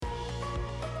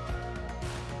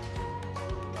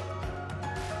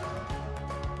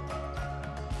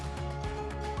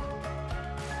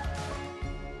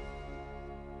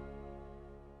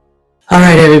All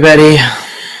right, everybody.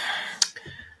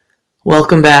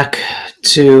 Welcome back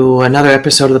to another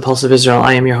episode of the Pulse of Israel.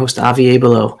 I am your host, Avi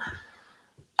Abelo.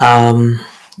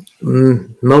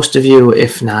 Most of you,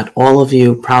 if not all of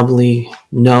you, probably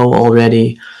know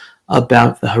already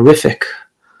about the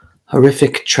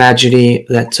horrific tragedy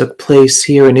that took place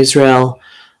here in Israel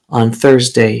on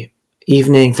Thursday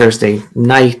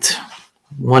night,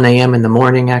 1 a.m. in the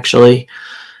morning, actually.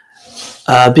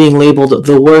 Being labeled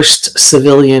the worst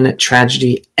civilian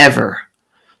tragedy ever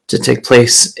to take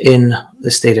place in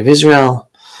the state of Israel.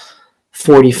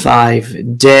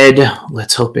 45 dead.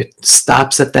 Let's hope it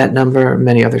stops at that number.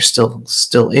 Many others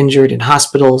still injured in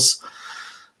hospitals.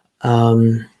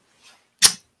 This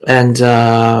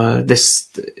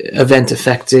event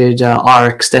affected our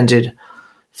extended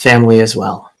family as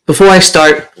well. Before I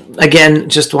start, again,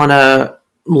 just want to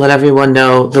let everyone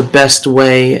know the best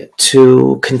way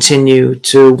to continue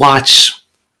to watch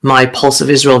my Pulse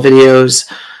of Israel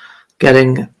videos,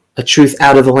 getting the truth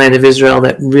out of the land of Israel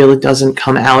that really doesn't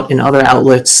come out in other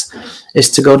outlets, is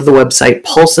to go to the website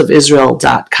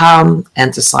pulseofisrael.com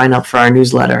and to sign up for our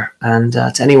newsletter. And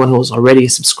to anyone who's already a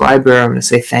subscriber, I'm going to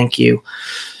say thank you.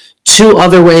 Two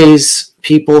other ways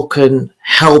people can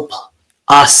help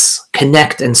us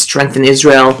connect and strengthen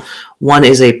Israel. One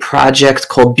is a project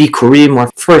called Bikurim, or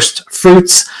First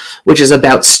Fruits, which is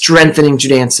about strengthening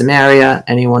Judea and Samaria.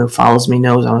 Anyone who follows me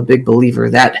knows I'm a big believer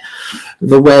that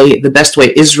the best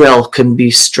way Israel can be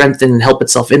strengthened and help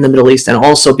itself in the Middle East and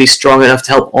also be strong enough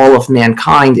to help all of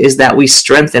mankind is that we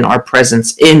strengthen our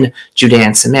presence in Judea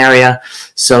and Samaria.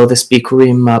 So this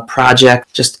Bikurim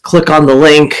project, just click on the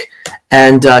link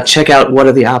and check out what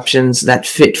are the options that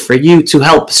fit for you to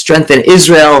help strengthen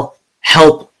Israel,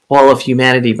 help all of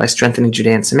humanity by strengthening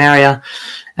Judea and Samaria.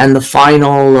 And the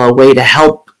final way to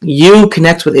help you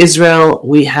connect with Israel,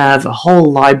 we have a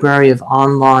whole library of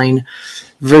online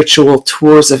virtual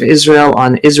tours of Israel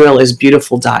on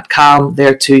israelisbeautiful.com.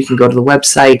 There too, you can go to the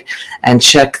website and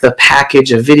check the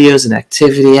package of videos and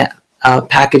activity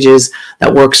packages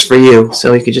that works for you.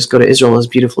 So you could just go to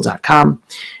israelisbeautiful.com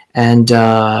and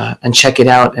check it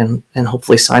out and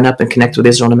hopefully sign up and connect with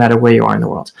Israel no matter where you are in the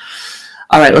world.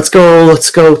 All right, let's go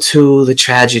to the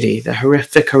tragedy, the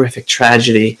horrific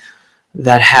tragedy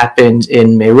that happened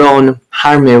in Meron.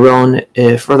 Har Meron,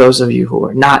 for those of you who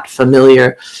are not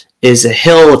familiar, is a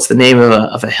hill. It's the name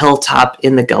of a hilltop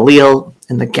in the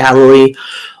Galilee,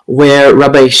 where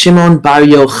Rabbi Shimon Bar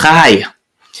Yochai,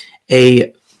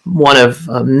 one of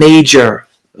major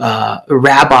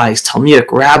rabbis,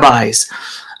 Talmudic rabbis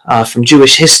from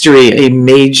Jewish history, a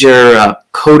major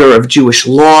coder of Jewish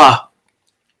law,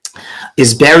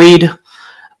 is buried.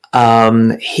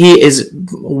 He is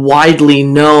widely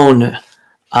known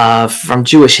from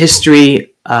Jewish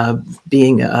history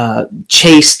being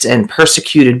chased and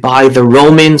persecuted by the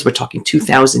Romans. We're talking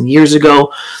 2,000 years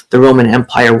ago. The Roman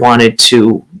Empire wanted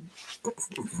to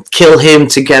kill him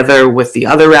together with the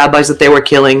other rabbis that they were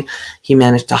killing. He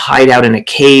managed to hide out in a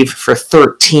cave for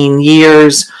 13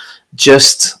 years,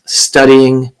 just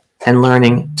studying and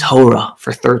learning Torah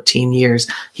for 13 years.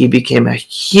 He became a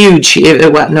huge, no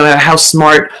matter how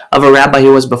smart of a rabbi he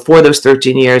was before those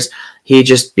 13 years, he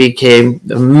just became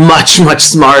a much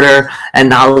smarter and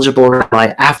knowledgeable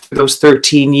rabbi after those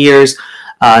 13 years.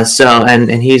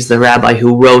 And he's the rabbi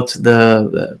who wrote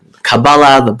the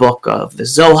Kabbalah, the book of the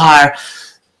Zohar.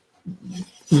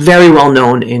 Very well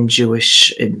known in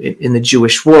the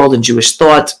Jewish world, in Jewish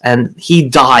thought, and he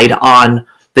died on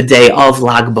the day of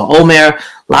Lag BaOmer.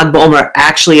 Lag BaOmer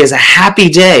actually is a happy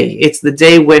day. It's the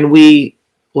day when we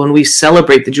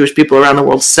celebrate, the Jewish people around the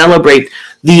world celebrate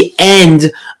the end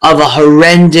of a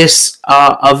horrendous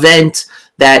event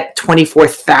that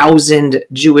 24,000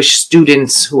 Jewish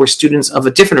students who were students of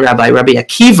a different rabbi, Rabbi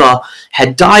Akiva,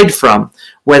 had died from.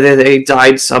 Whether they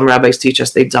died, some rabbis teach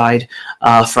us they died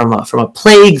from a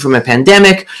plague, from a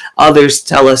pandemic. Others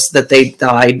tell us that they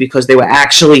died because they were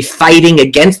actually fighting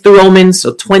against the Romans.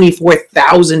 So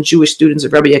 24,000 Jewish students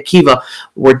of Rabbi Akiva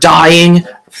were dying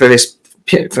for this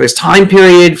time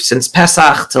period, since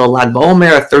Pesach till Lag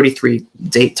BaOmer, a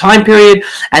 33-day time period,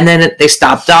 and then they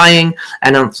stopped dying.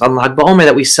 And on Lag BaOmer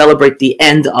that we celebrate the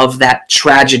end of that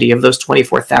tragedy of those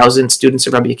 24,000 students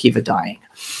of Rabbi Akiva dying.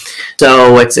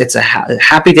 So it's a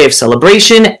happy day of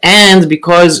celebration, and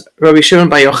because Rabbi Shimon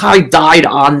Bar Yochai died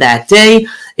on that day,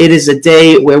 it is a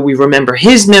day where we remember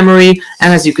his memory.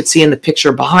 And as you can see in the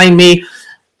picture behind me,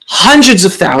 hundreds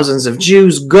of thousands of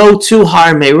Jews go to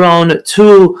Har Meron,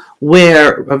 to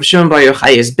where Rabbi Shimon Bar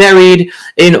Yochai is buried,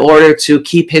 in order to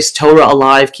keep his Torah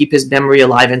alive, keep his memory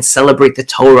alive, and celebrate the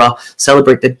Torah,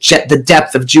 celebrate the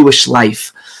depth of Jewish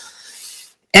life.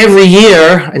 Every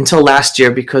year, until last year,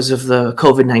 because of the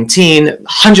COVID-19,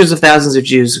 hundreds of thousands of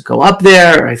Jews go up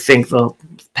there. I think the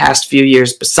past few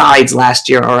years, besides last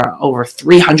year, are over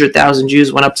 300,000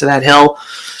 Jews went up to that hill.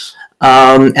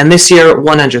 And this year,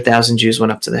 100,000 Jews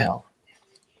went up to the hill.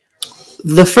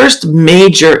 The first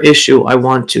major issue I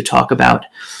want to talk about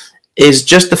is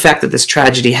just the fact that this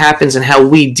tragedy happens and how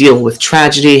we deal with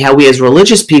tragedy, how we as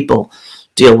religious people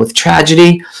deal with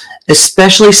tragedy,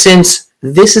 especially since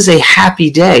this is a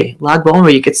happy day. Lag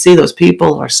BaOmer, you could see those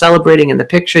people are celebrating in the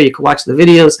picture. You can watch the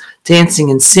videos, dancing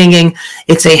and singing.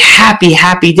 It's a happy,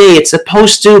 happy day. It's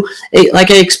supposed to, like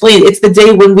I explained, it's the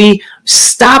day when we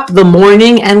stop the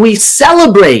mourning and we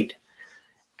celebrate.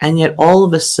 And yet all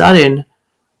of a sudden,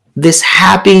 this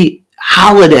happy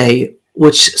holiday,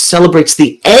 which celebrates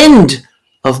the end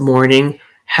of mourning,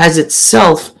 has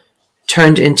itself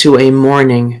turned into a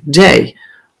mourning day,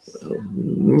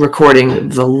 recording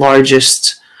the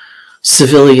largest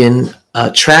civilian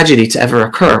tragedy to ever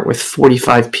occur, with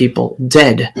 45 people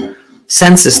dead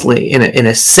senselessly, in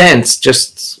a sense,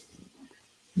 just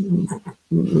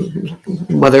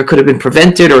whether it could have been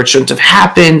prevented or it shouldn't have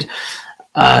happened.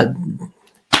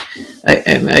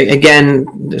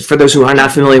 Again, for those who are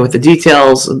not familiar with the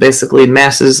details, basically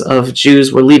masses of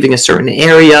Jews were leaving a certain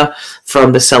area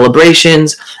from the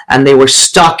celebrations, and they were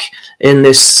stuck in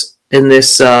this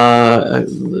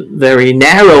very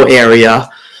narrow area.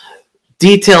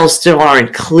 Details still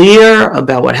aren't clear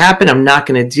about what happened. I'm not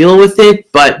going to deal with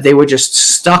it, but they were just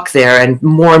stuck there, and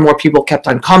more people kept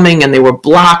on coming, and they were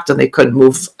blocked, and they couldn't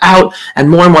move out, and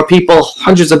more people,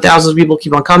 hundreds of thousands of people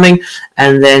keep on coming,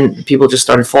 and then people just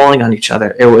started falling on each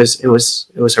other. It was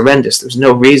horrendous. There was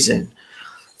no reason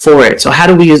for it. So how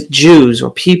do we as Jews or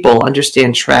people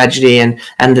understand tragedy and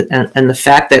the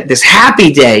fact that this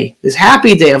happy day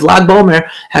of Lag BaOmer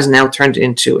has now turned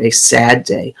into a sad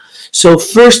day? So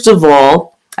first of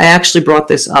all, I actually brought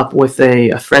this up with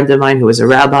a friend of mine who is a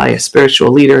rabbi, a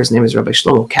spiritual leader. His name is Rabbi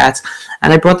Shlomo Katz.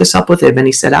 And I brought this up with him, and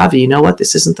he said, Avi, you know what?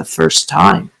 This isn't the first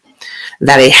time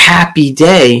that a happy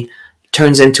day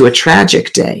turns into a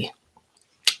tragic day.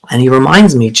 And he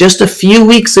reminds me, just a few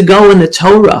weeks ago in the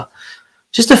Torah,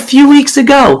 just a few weeks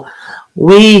ago,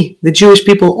 we, the Jewish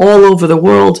people all over the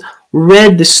world,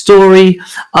 read the story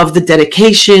of the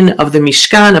dedication of the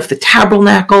Mishkan, of the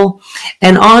tabernacle.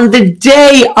 And on the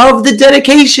day of the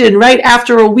dedication, right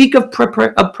after a week of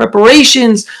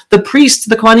preparations, the priests,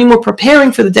 the Kohanim, were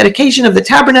preparing for the dedication of the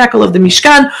tabernacle of the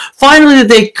Mishkan. Finally, the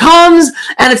day comes,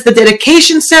 and it's the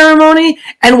dedication ceremony.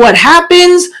 And what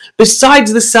happens?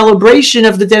 Besides the celebration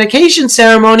of the dedication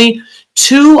ceremony,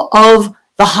 two of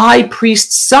the high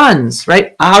priest's sons,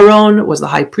 right? Aaron was the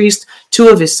high priest. Two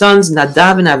of his sons,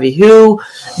 Nadav and Avihu,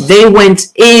 they went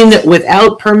in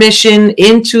without permission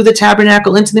into the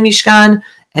tabernacle, into the Mishkan,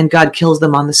 and God kills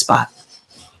them on the spot.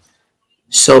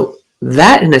 So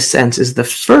that, in a sense, is the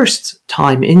first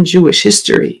time in Jewish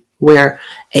history where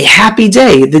a happy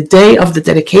day, the day of the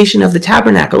dedication of the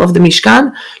tabernacle, of the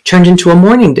Mishkan, turned into a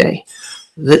mourning day.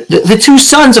 The two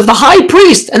sons of the high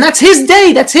priest, and that's his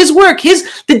day, that's his work.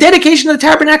 The dedication of the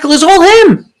tabernacle is all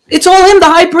him. It's all him, the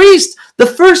high priest. The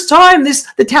first time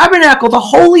the tabernacle, the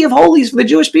holy of holies for the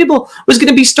Jewish people, was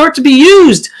going to start to be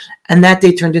used, and that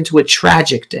day turned into a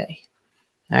tragic day,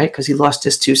 right? Because he lost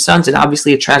his two sons, and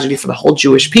obviously a tragedy for the whole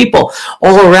Jewish people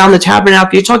all around the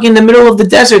tabernacle. You're talking in the middle of the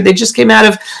desert. They just came out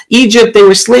of Egypt. They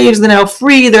were slaves. They're now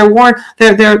free. They're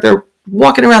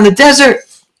walking around the desert.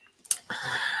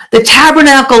 The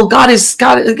tabernacle, God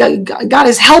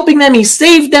is helping them. He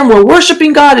saved them. We're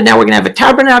worshiping God, and now we're going to have a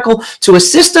tabernacle to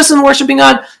assist us in worshiping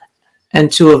God. And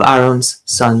two of Aaron's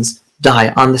sons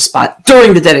die on the spot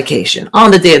during the dedication,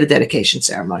 on the day of the dedication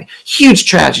ceremony. Huge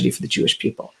tragedy for the Jewish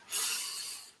people.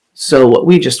 So what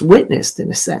we just witnessed, in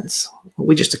a sense, what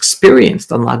we just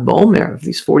experienced on Lag BaOmer, of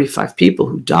these 45 people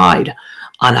who died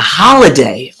on a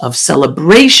holiday of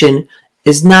celebration,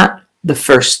 is not the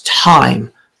first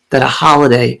time that a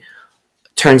holiday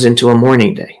turns into a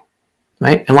mourning day,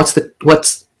 right? And what's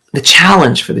the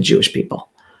challenge for the Jewish people?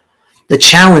 The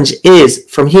challenge is,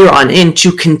 from here on in,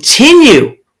 to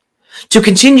continue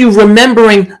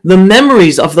remembering the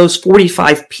memories of those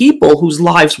 45 people whose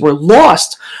lives were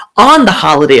lost on the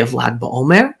holiday of Lag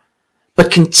BaOmer,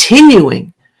 but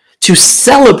continuing to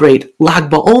celebrate Lag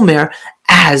BaOmer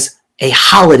as a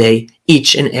holiday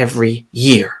each and every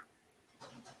year,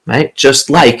 right? Just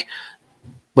like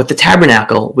with the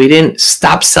tabernacle, we didn't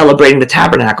stop celebrating the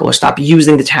tabernacle or stop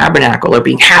using the tabernacle or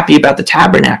being happy about the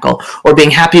tabernacle or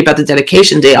being happy about the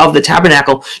dedication day of the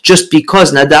tabernacle just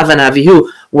because Nadav and Avihu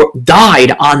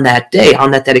died on that day,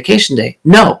 on that dedication day.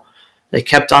 No, they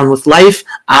kept on with life.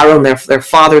 Aaron, their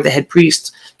father, the head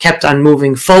priest, kept on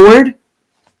moving forward.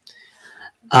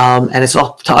 And it's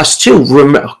up to us to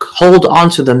hold on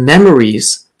to the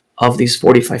memories of these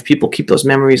 45 people, keep those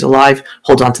memories alive,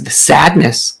 hold on to the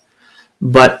sadness,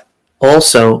 but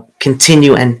also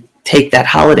continue and take that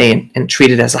holiday and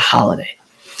treat it as a holiday.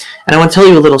 And I want to tell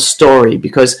you a little story,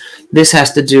 because this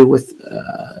has to do with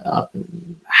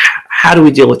how do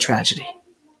we deal with tragedy.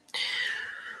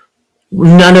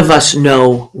 None of us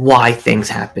know why things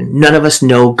happen. None of us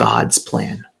know God's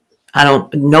plan.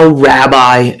 No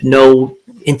rabbi, no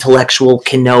intellectual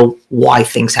can know why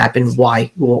things happen,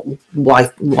 why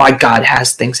God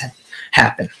has things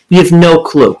happen. We have no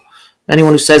clue.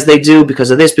 Anyone who says they do because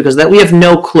of this, because of that, we have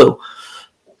no clue.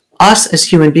 Us as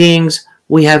human beings,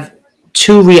 we have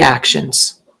two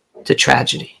reactions to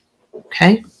tragedy.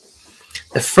 Okay?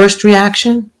 The first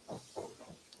reaction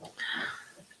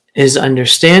is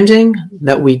understanding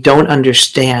that we don't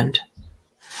understand,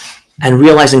 and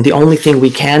realizing the only thing we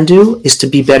can do is to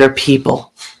be better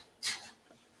people.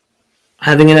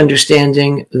 Having an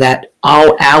understanding that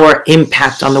our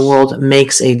impact on the world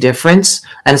makes a difference,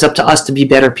 and it's up to us to be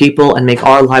better people and make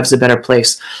our lives a better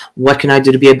place. What can I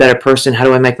do to be a better person? How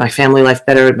do I make my family life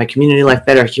better, my community life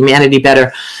better, humanity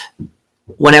better?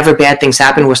 Whenever bad things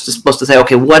happen, we're supposed to say,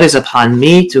 okay, what is upon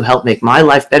me to help make my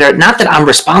life better? Not that I'm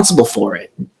responsible for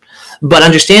it, but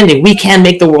understanding we can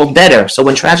make the world better. So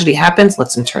when tragedy happens,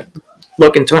 let's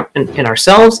look in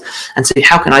ourselves and say,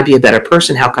 how can I be a better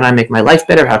person? How can I make my life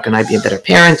better? How can I be a better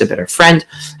parent, a better friend,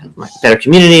 a better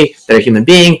community, better human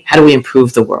being? How do we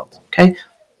improve the world? Okay,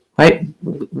 right?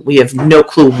 We have no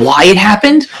clue why it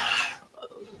happened,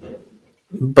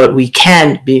 but we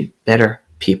can be better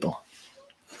people.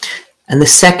 And the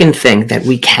second thing that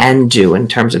we can do in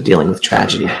terms of dealing with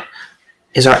tragedy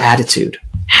is our attitude,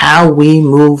 how we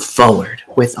move forward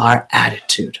with our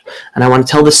attitude. And I want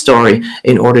to tell the story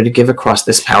in order to give across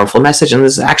this powerful message. And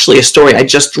this is actually a story I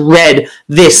just read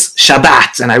this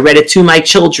Shabbat, and I read it to my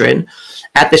children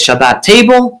at the Shabbat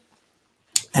table.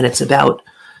 And it's about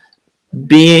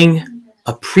being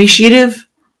appreciative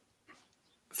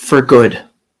for good.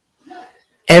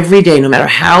 Every day, no matter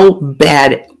how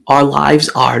bad our lives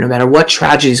are, no matter what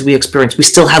tragedies we experience, we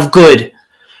still have good.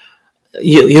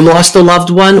 You lost a loved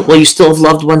one? Well, you still have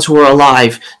loved ones who are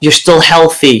alive. You're still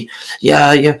healthy.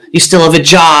 You still have a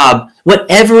job.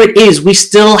 Whatever it is, we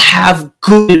still have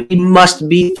good we must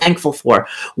be thankful for.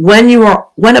 When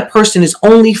a person is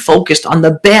only focused on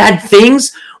the bad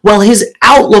things, well, his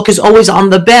outlook is always on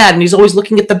the bad, and he's always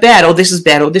looking at the bad. Oh, this is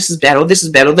bad. Oh, this is bad. Oh, this is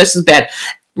bad. Oh, this is bad.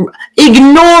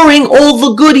 Ignoring all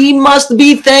the good he must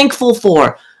be thankful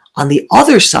for. On the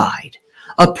other side,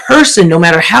 a person, no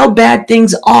matter how bad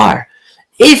things are,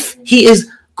 if he is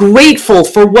grateful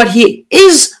for what he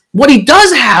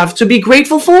does have to be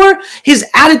grateful for, his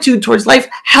attitude towards life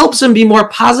helps him be more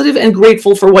positive and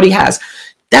grateful for what he has.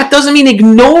 That doesn't mean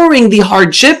ignoring the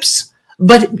hardships,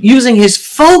 but using his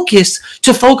focus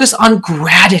to focus on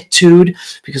gratitude.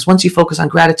 Because once you focus on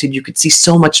gratitude, you could see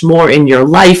so much more in your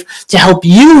life to help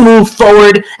you move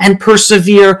forward and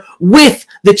persevere with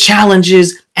the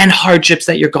challenges and hardships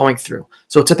that you're going through.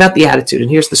 So it's about the attitude,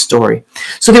 and here's the story.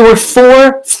 So there were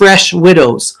 4 fresh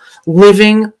widows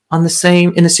living in the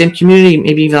same community,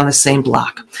 maybe even on the same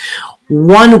block.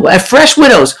 Fresh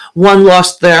widows. One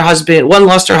lost her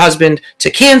husband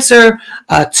to cancer,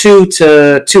 2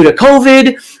 to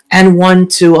COVID, and 1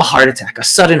 to a heart attack, a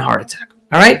sudden heart attack.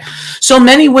 All right. So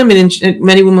many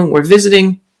women were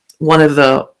visiting one of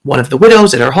the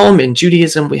widows at her home. In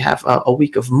Judaism, we have a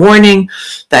week of mourning,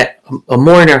 that a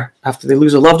mourner, after they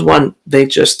lose a loved one, they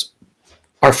just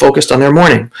are focused on their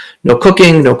mourning. No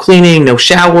cooking, no cleaning, no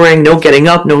showering, no getting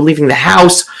up, no leaving the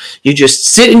house. You just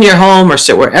sit in your home or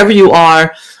sit wherever you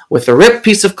are with a ripped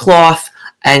piece of cloth,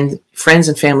 and friends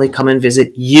and family come and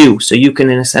visit you, so you can,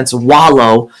 in a sense,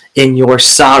 wallow in your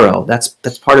sorrow. That's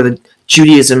part of the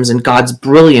Judaism's and God's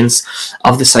brilliance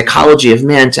of the psychology of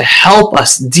man to help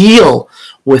us deal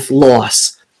with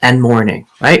loss and mourning,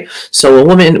 right? So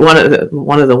one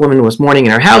of the women was mourning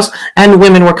in her house, and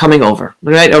women were coming over,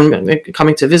 right?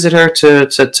 Coming to visit her,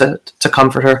 to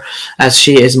comfort her as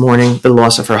she is mourning the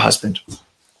loss of her husband.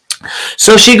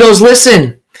 So she goes,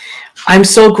 listen, I'm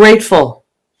so grateful.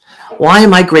 Why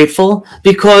am I grateful?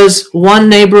 Because one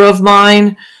neighbor of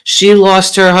mine, she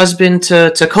lost her husband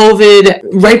to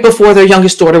COVID right before their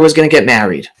youngest daughter was going to get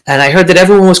married. And I heard that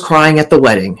everyone was crying at the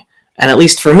wedding. And at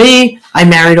least for me, I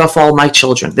married off all my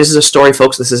children. This is a story,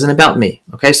 folks. This isn't about me.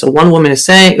 Okay, so one woman is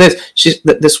saying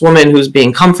this woman who's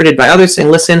being comforted by others,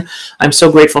 saying, "Listen, I'm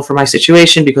so grateful for my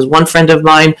situation because one friend of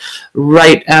mine,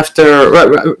 right after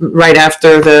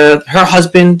her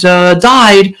husband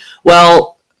died,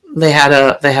 well, they had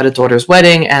a daughter's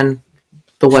wedding, and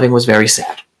the wedding was very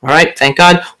sad. All right, thank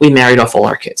God we married off all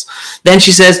our kids. Then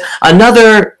she says,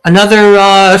 another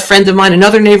friend of mine,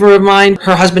 another neighbor of mine,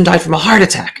 her husband died from a heart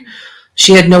attack.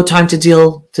 She had no time to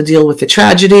deal with the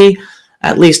tragedy.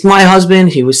 At least my husband,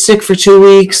 he was sick for 2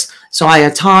 weeks, so I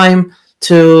had time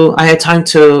to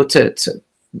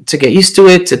get used to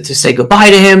it, to say goodbye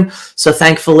to him. So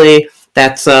thankfully,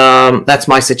 that's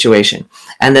my situation.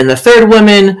 And then the third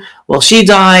woman, well, she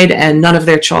died, and none of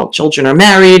their children are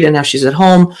married, and now she's at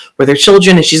home with her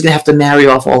children, and she's going to have to marry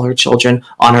off all her children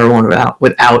on her own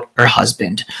without her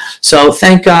husband. So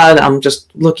thank God, I'm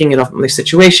just looking at my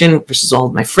situation versus all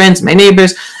of my friends, my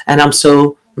neighbors, and I'm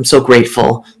so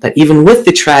grateful that even with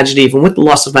the tragedy, even with the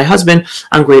loss of my husband,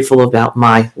 I'm grateful about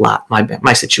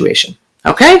my situation.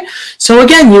 Okay, so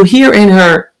again, you hear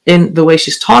in the way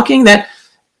she's talking that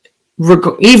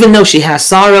even though she has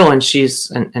sorrow and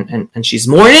she's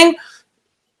mourning,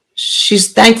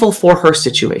 she's thankful for her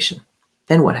situation.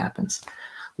 Then what happens?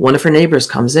 One of her neighbors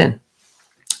comes in,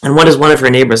 and what does one of her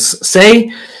neighbors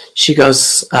say? She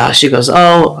goes, she comes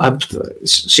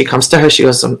to her. She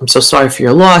goes, I'm so sorry for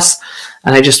your loss,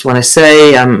 and I just want to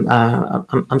say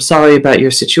I'm sorry about your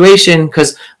situation,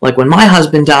 because like when my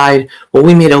husband died, well,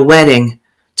 we made a wedding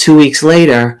 2 weeks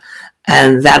later.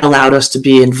 And that allowed us to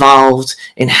be involved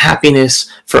in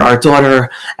happiness for our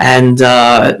daughter, and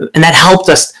that helped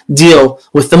us deal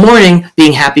with the mourning,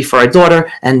 being happy for our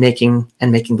daughter, and making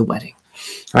the wedding.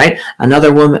 Right?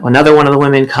 Another one of the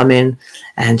women come in,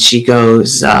 and she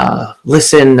goes,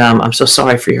 "Listen, I'm so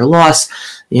sorry for your loss.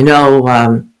 You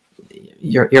know,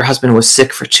 your husband was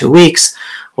sick for 2 weeks.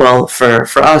 Well, for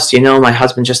us, my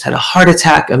husband just had a heart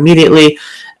attack immediately."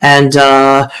 And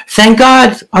thank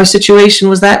God our situation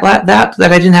was that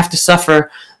I didn't have to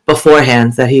suffer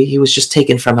beforehand, that he was just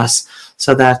taken from us.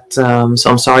 So I'm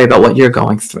sorry about what you're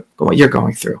going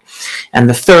through. And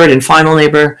the third and final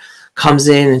neighbor comes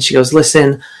in, and she goes,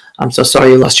 "Listen, I'm so sorry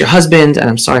you lost your husband, and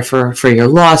I'm sorry for your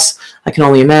loss. I can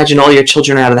only imagine all your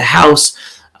children are out of the house,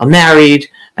 are married,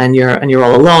 and you're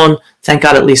all alone. Thank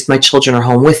God at least my children are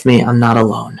home with me. I'm not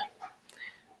alone."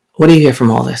 What do you hear from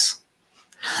all this?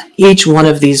 Each one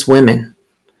of these women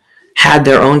had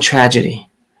their own tragedy,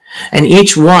 and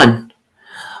each one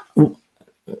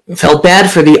felt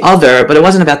bad for the other, but it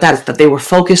wasn't about that. It's that they were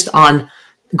focused on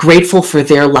grateful for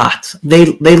their lot.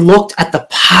 They looked at the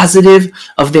positive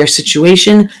of their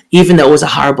situation, even though it was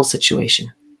a horrible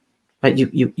situation. Right?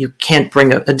 You can't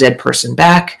bring a dead person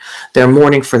back. They're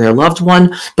mourning for their loved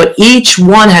one, but each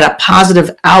one had a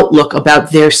positive outlook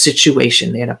about their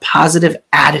situation. They had a positive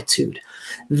attitude.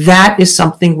 That is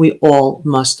something we all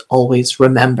must always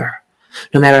remember.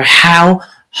 No matter how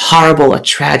horrible a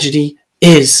tragedy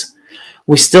is,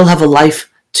 we still have a life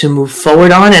to move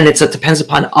forward on, and it depends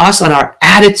upon us, on our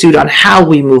attitude, on how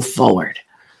we move forward.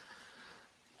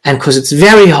 And because it's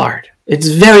very hard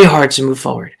to move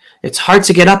forward. It's hard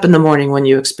to get up in the morning when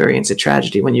you experience a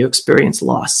tragedy, when you experience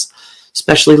loss,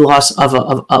 especially loss of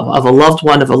a loved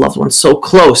one so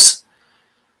close.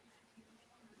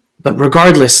 But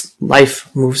regardless, life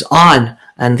moves on.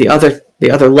 And the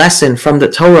other lesson from the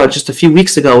Torah just a few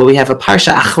weeks ago, we have a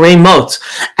parsha Achrei Mot.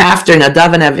 After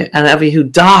Nadav and Avihu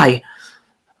die,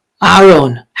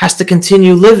 Aaron has to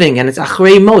continue living, and it's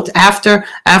Achrei Mot, after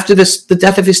the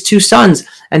death of his two sons.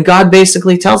 And God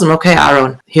basically tells him, "Okay,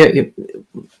 Aaron, here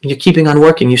you're keeping on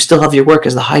working. You still have your work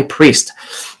as the high priest."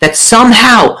 That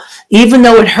somehow, even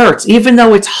though it hurts, even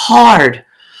though it's hard,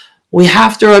 we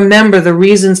have to remember the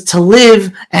reasons to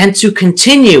live and to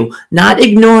continue, not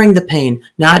ignoring the pain,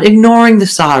 not ignoring the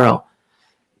sorrow,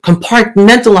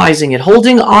 compartmentalizing it,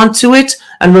 holding on to it,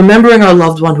 and remembering our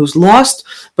loved one who's lost,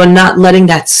 but not letting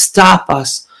that stop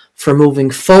us from moving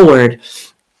forward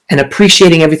and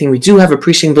appreciating everything we do have,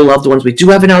 appreciating the loved ones we do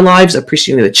have in our lives,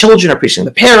 appreciating the children, appreciating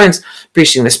the parents,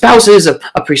 appreciating the spouses,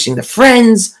 appreciating the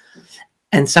friends,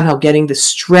 and somehow getting the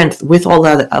strength with all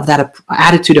of that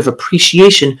attitude of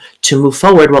appreciation to move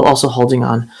forward while also holding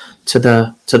on to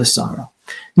the sorrow.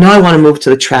 Now I want to move to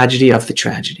the tragedy of the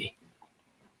tragedy.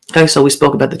 Okay, so we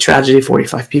spoke about the tragedy.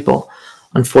 45 people,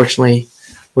 unfortunately,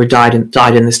 died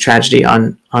in this tragedy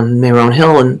on Meron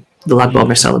Hill and the Lag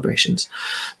BaOmer celebrations.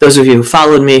 Those of you who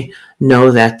followed me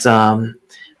know that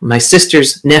my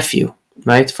sister's nephew,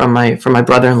 right, from my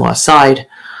brother-in-law's side,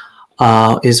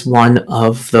 is one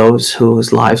of those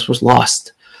whose lives was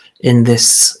lost in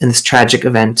this tragic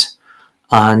event.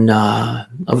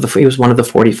 He was one of the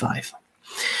 45.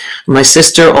 My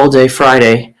sister all day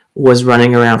Friday was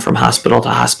running around from hospital to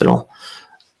hospital,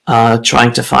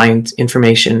 trying to find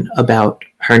information about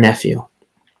her nephew,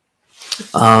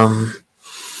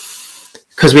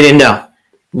 because we didn't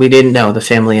know. The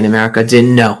family in America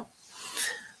didn't know.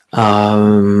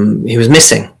 He was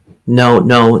missing.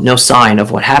 no sign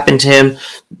of what happened to him.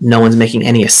 No one's making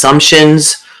any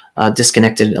assumptions.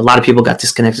 Disconnected. A lot of people got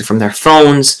disconnected from their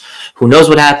phones. Who knows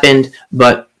what happened,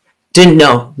 but didn't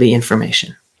know the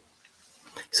information.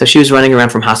 So she was running around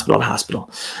from hospital to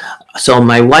hospital. So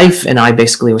my wife and I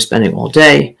basically were spending all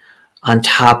day on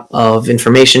top of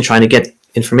information, trying to get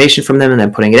information from them and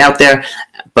then putting it out there.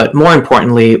 But more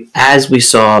importantly, as we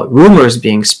saw rumors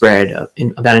being spread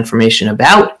about information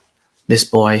about this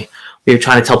boy, we were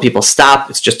trying to tell people, stop,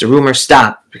 it's just a rumor,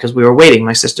 stop, because we were waiting.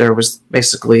 My sister was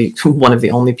basically one of the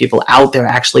only people out there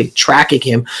actually tracking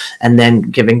him and then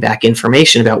giving back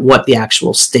information about what the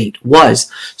actual state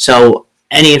was. So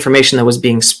any information that was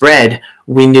being spread,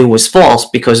 we knew was false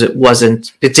because it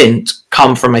didn't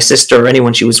come from my sister or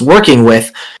anyone she was working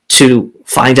with to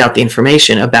find out the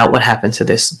information about what happened to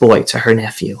this boy, to her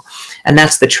nephew. And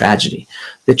that's the tragedy.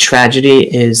 The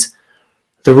tragedy is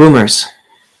the rumors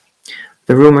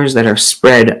that are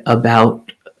spread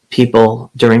about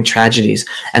people during tragedies.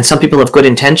 And some people have good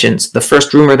intentions. The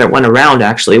first rumor that went around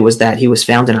actually was that he was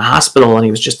found in a hospital and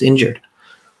he was just injured.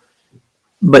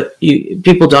 But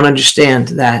people don't understand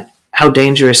that how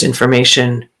dangerous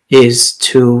information is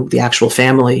to the actual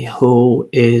family who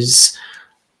is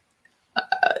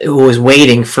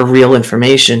waiting for real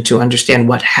information to understand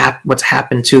what's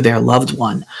happened to their loved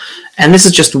one. And this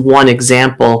is just one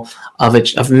example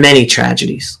of many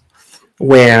tragedies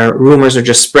where rumors are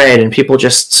just spread and people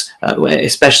just,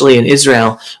 especially in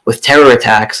Israel with terror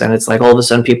attacks, and it's like all of a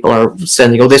sudden people are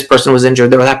saying, oh, this person was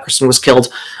injured, or that person was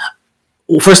killed.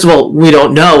 First of all, we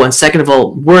don't know. And second of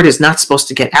all, word is not supposed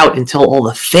to get out until all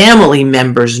the family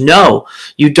members know.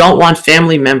 You don't want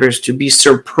family members to be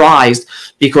surprised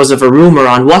because of a rumor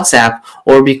on WhatsApp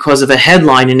or because of a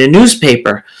headline in a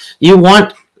newspaper. You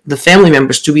want the family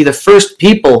members to be the first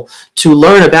people to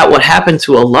learn about what happened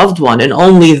to a loved one and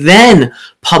only then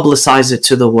publicize it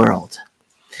to the world.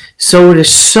 So it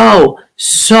is so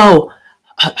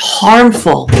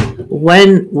harmful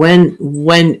when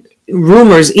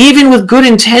rumors, even with good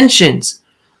intentions,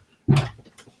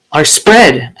 are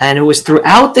spread. And it was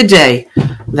throughout the day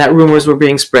that rumors were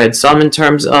being spread. Some in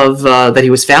terms of that he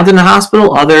was found in the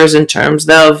hospital, others in terms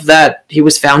of that he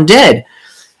was found dead.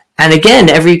 And again,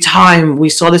 every time we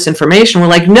saw this information, we're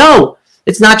like, no,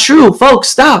 it's not true. Folks,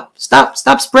 stop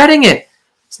spreading it.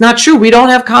 It's not true. We don't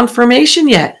have confirmation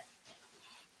yet.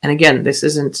 And again, this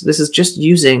is just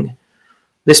using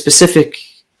this specific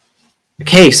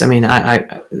case. I mean,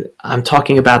 I'm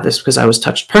talking about this because I was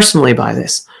touched personally by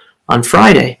this on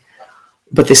Friday,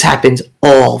 but this happens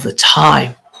all the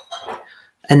time.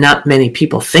 And not many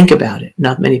people think about it.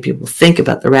 Not many people think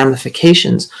about the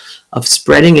ramifications of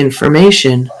spreading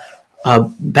information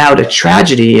about a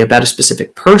tragedy, about a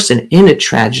specific person in a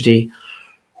tragedy,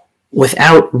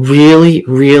 without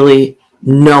really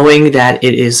knowing that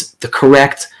it is the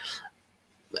correct,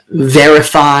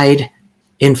 verified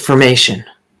information.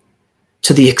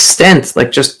 To the extent,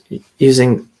 like just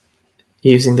using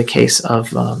the case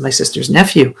of my sister's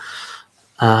nephew,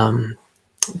 Donnie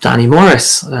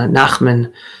Morris,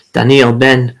 Nachman Daniel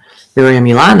ben Miriam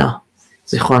Milano,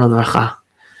 Zichron Livracha.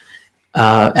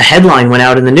 A headline went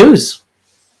out in the news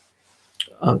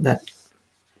that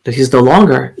he's no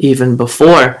longer, even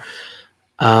before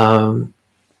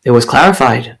it was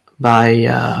clarified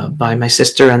by my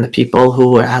sister and the people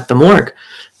who were at the morgue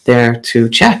there to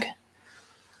check.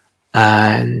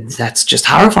 And that's just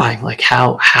horrifying. Like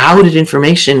how did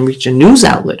information reach a news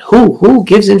outlet? Who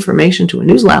gives information to a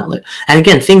news outlet? And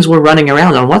again, things were running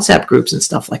around on WhatsApp groups and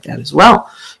stuff like that as well.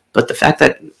 But the fact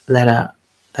that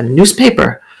a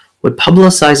newspaper would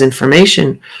publicize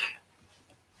information,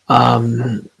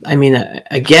 I mean,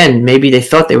 again, maybe they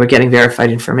thought they were getting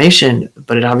verified information,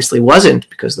 but it obviously wasn't,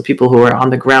 because the people who were on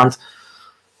the ground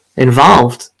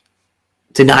involved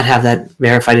did not have that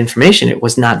verified information. It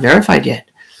was not verified yet.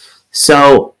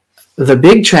 So the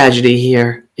big tragedy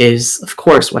here is, of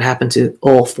course, what happened to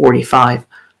all 45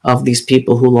 of these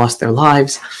people who lost their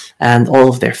lives and all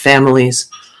of their families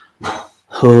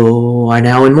who are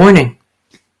now in mourning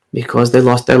because they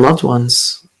lost their loved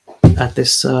ones at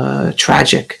this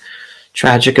tragic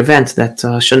event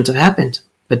that shouldn't have happened,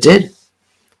 but did.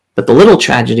 But the little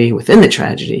tragedy within the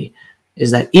tragedy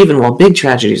is that even while big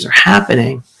tragedies are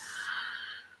happening,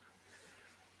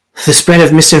 the spread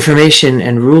of misinformation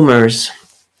and rumors,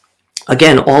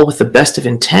 again, all with the best of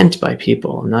intent by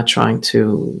people. I'm not trying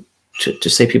to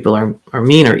say people are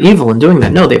mean or evil in doing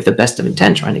that. No, they have the best of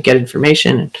intent, trying to get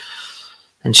information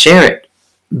and share it.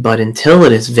 But until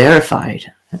it is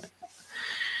verified,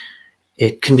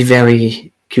 it can be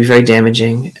very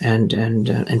damaging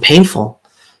and painful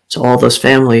to all those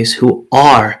families who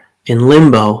are in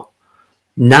limbo,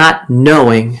 not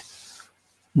knowing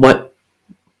what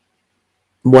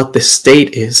the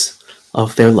state is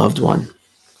of their loved one.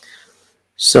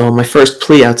 So my first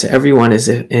plea out to everyone is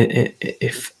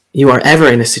if you are ever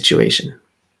in a situation,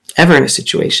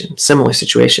 similar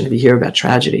situation, if you hear about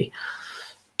tragedy,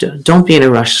 don't be in a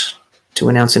rush to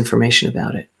announce information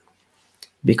about it,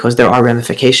 because there are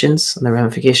ramifications, and the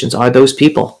ramifications are those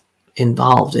people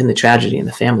involved in the tragedy and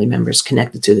the family members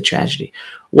connected to the tragedy.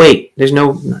 Wait, there's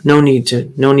no need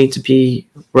to be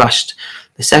rushed.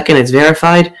 The second it's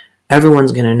verified,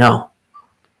 everyone's going to know.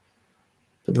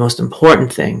 But the most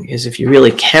important thing is, if you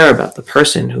really care about the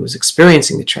person who is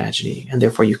experiencing the tragedy, and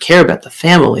therefore you care about the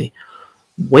family,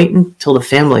 wait until the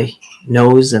family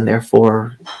knows and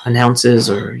therefore announces,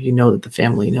 or that the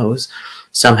family knows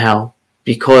somehow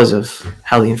because of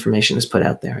how the information is put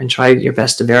out there, and try your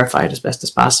best to verify it as best as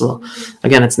possible.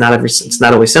 Again, it's not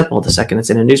always simple. The second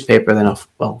it's in a newspaper, then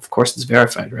of course it's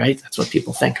verified, right? That's what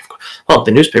people think. Well, if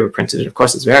the newspaper printed it, of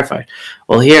course it's verified.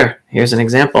 Well, here's an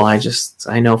example.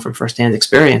 I know from firsthand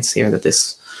experience here that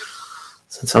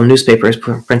some newspapers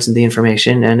printed the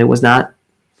information and it was not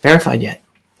verified yet.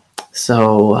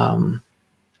 So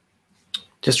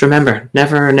just remember,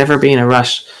 never be in a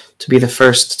rush to be the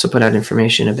first to put out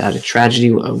information about a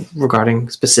tragedy regarding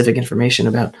specific information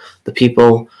about the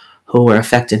people who were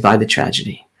affected by the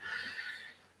tragedy.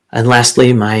 And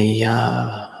lastly, my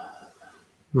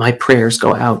prayers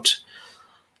go out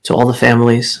to all the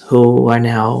families who are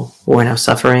now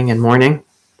suffering and mourning.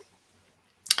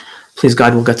 Please,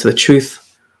 God, will get to the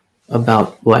truth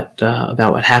about what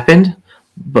happened.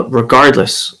 But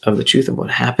regardless of the truth of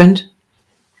what happened,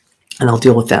 and I'll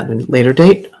deal with that at a later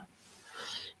date,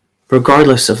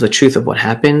 regardless of the truth of what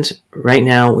happened, right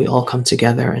now we all come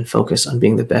together and focus on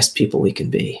being the best people we can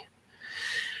be.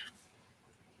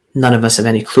 None of us have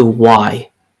any clue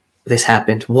why this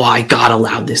happened, why God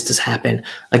allowed this to happen.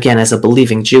 Again, as a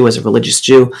believing Jew, as a religious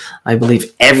Jew, I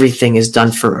believe everything is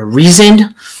done for a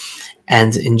reason.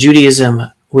 And in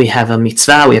Judaism, we have a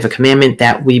mitzvah, we have a commandment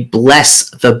that we bless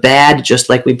the bad just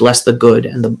like we bless the good.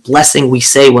 And the blessing we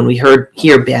say when we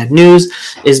hear bad news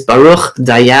is Baruch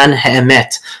Dayan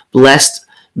Ha'emet. Blessed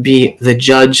be the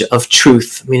judge of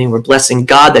truth, meaning we're blessing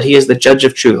God that he is the judge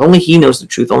of truth. Only he knows the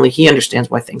truth. Only he understands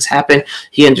why things happen.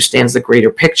 He understands the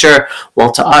greater picture.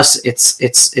 While to us,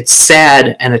 it's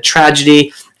sad and a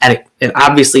tragedy, and it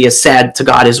obviously is sad to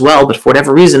God as well, but for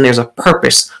whatever reason, there's a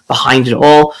purpose behind it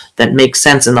all that makes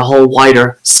sense in the whole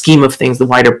wider scheme of things, the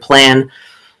wider plan,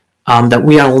 that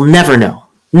we will never know.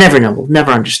 We'll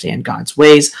never understand God's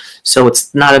ways. So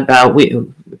it's not about,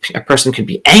 a person can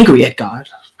be angry at God,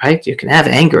 right? You can have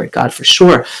anger at God for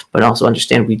sure, but also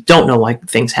understand we don't know why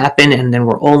things happen, and then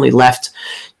we're only left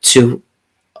to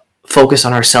focus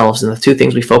on ourselves. And the two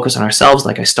things we focus on ourselves,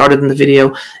 like I started in the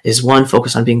video, is one,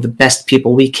 focus on being the best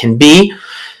people we can be,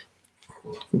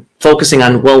 focusing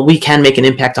on, we can make an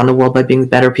impact on the world by being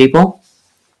better people.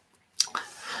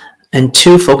 And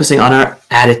two, focusing on our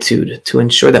attitude to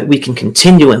ensure that we can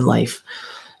continue in life,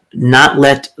 not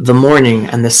let the mourning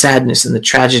and the sadness and the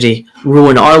tragedy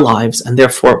ruin our lives and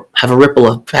therefore have a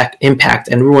ripple impact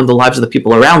and ruin the lives of the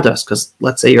people around us. Because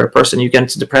let's say you're a person, you get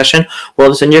into depression, all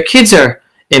of a sudden your kids are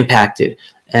impacted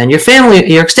and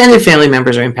your extended family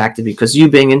members are impacted because you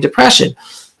being in depression.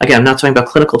 Again, I'm not talking about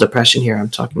clinical depression here. I'm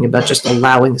talking about just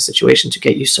allowing the situation to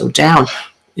get you so down.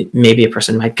 Maybe a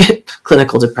person might get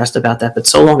clinical depressed about that, but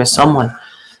so long as someone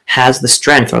has the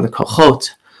strength or the kochot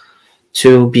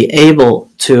to be able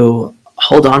to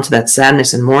hold on to that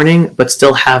sadness and mourning, but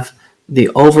still have the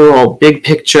overall big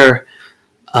picture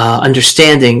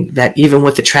understanding that even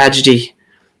with the tragedy,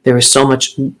 there is so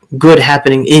much good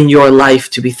happening in your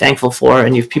life to be thankful for,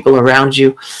 and you have people around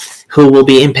you who will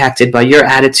be impacted by your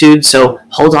attitude. So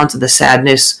hold on to the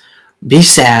sadness, be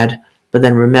sad, but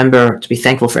then remember to be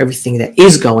thankful for everything that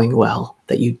is going well,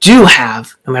 that you do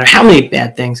have, no matter how many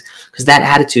bad things, because that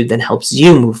attitude then helps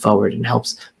you move forward and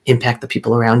helps impact the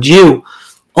people around you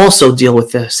also deal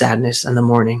with the sadness and the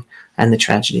mourning and the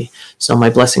tragedy. So my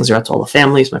blessings are out to all the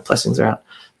families. My blessings are out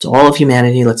to all of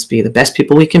humanity. Let's be the best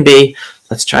people we can be.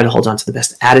 Let's try to hold on to the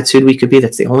best attitude we could be.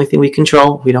 That's the only thing we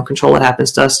control. We don't control what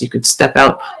happens to us. You could step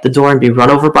out the door and be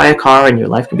run over by a car and your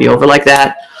life could be over like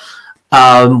that.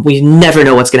 We never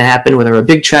know what's going to happen, whether a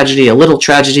big tragedy, a little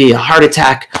tragedy, a heart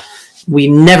attack. We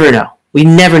never know.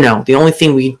 The only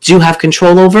thing we do have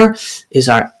control over is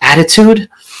our attitude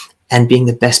and being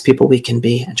the best people we can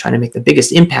be and trying to make the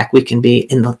biggest impact we can be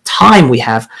in the time we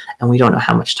have, and we don't know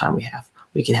how much time we have.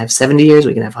 We can have 70 years,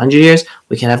 we can have 100 years,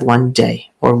 we can have 1 day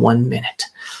or 1 minute.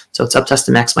 So it's up to us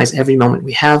to maximize every moment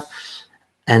we have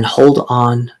and hold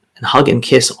on and hug and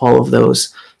kiss all of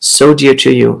those so dear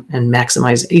to you and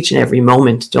maximize each and every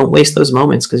moment. Don't waste those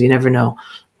moments because you never know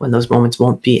when those moments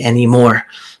won't be anymore.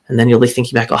 And then you'll be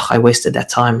thinking back, oh, I wasted that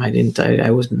time.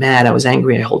 I was mad. I was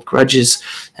angry. I hold grudges,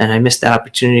 and I missed that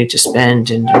opportunity to spend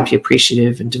and be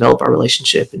appreciative and develop our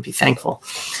relationship and be thankful.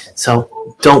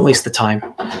 So don't waste the time.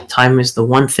 Time is the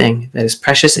one thing that is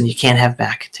precious and you can't have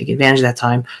back. Take advantage of that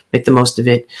time. Make the most of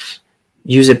it.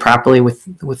 Use it properly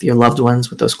with your loved ones,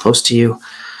 with those close to you.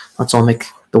 Let's all make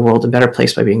the world a better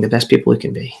place by being the best people we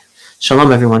can be.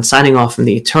 Shalom, everyone. Signing off from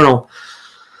the eternal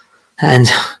and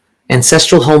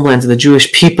ancestral homeland of the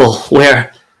Jewish people,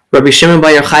 where Rabbi Shimon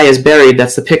Bar Yochai is buried.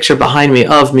 That's the picture behind me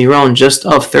of Meron, just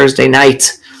of Thursday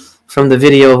night, from the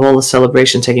video of all the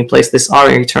celebration taking place. This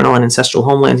our eternal and ancestral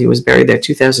homeland. He was buried there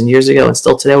 2,000 years ago, and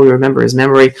still today we remember his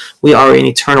memory. We are an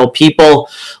eternal people.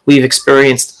 We've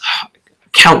experienced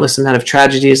countless amount of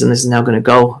tragedies, and this is now going to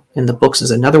go in the books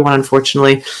as another one.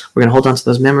 Unfortunately, we're going to hold on to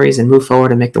those memories and move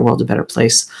forward and make the world a better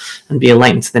place and be a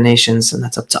light to the nations. And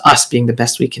that's up to us, being the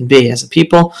best we can be as a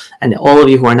people. And all of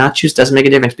you who are not Jews, doesn't make a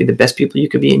difference. Be the best people you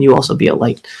could be, and you also be a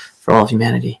light for all of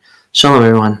humanity. Shalom,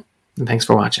 everyone, and thanks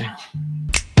for watching.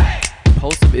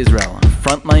 Pulse of Israel,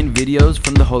 frontline videos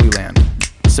from the Holy Land.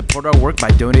 Support our work by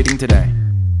donating today.